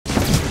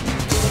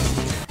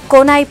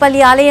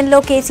కోనాయిపల్లి ఆలయంలో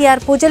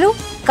కేసీఆర్ పూజలు,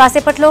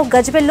 కాసేపట్లో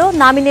గజ్వెల్లో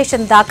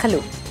నామినేషన్ దాఖలు.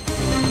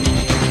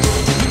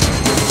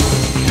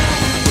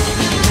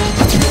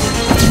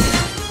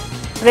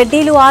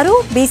 రెడ్డిలు 6,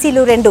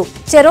 బీసీలు 2,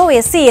 చెరో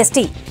ఎస్సీ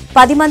ఎస్టీ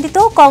 10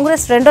 మందితో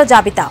కాంగ్రెస్ రెండో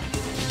జాబితా.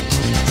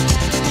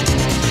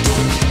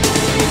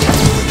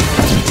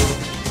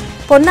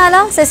 పొన్నాల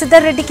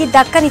శశిధర్ రెడ్డికి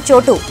దక్కని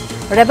చోటు,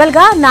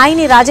 రెబల్గా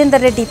నాయిని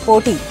రాజేందర్ రెడ్డి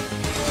పోటీ.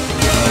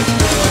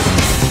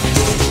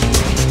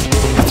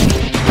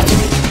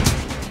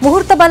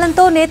 ముహూర్త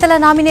బలంతో నేతల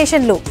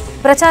నామినేషన్లు,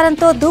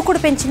 ప్రచారంతో దూకుడు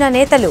పెంచిన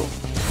నేతలు.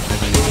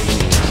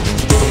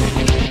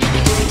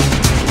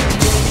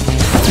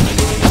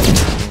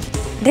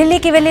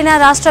 ఢిల్లీకి వెళ్లిన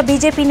రాష్ట్ర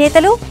బీజేపీ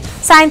నేతలు,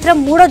 సాయంత్రం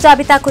మూడో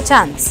జాబితాకు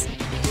ఛాన్స్.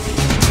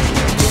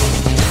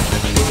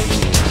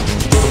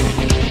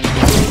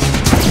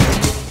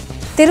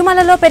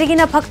 తిరుమలలో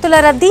పెరిగిన భక్తుల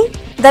రద్దీ,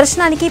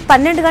 దర్శనానికి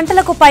 12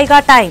 గంటలకు పైగా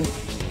టైం.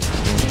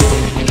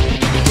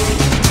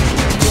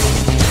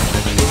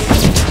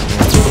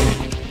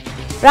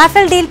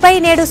 రాఫెల్ డీల్పై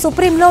నేడు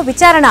సుప్రీంలో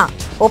విచారణ,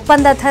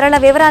 ఒప్పంద ధరల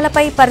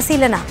వివరాలపై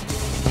పరిశీలన.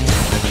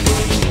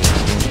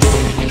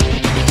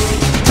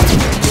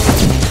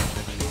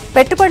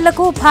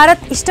 పెట్టుబడులకు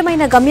భారత్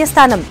ఇష్టమైన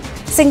గమ్యస్థానం,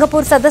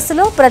 సింగపూర్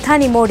సదస్సులో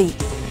ప్రధాని మోడీ.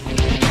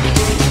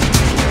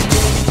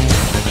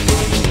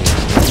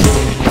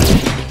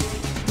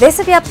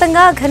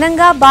 దేశవ్యాప్తంగా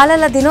ఘనంగా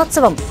బాలల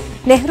దినోత్సవం,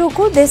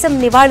 నెహ్రూకు దేశం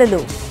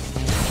నివాళులు.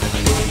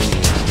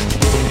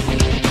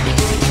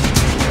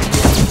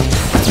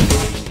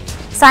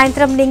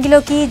 సాయంత్రం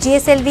నింగిలోకి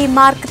GSLV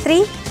Mark 3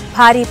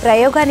 భారీ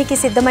ప్రయోగానికి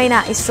సిద్ధమైన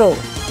ఇస్రో.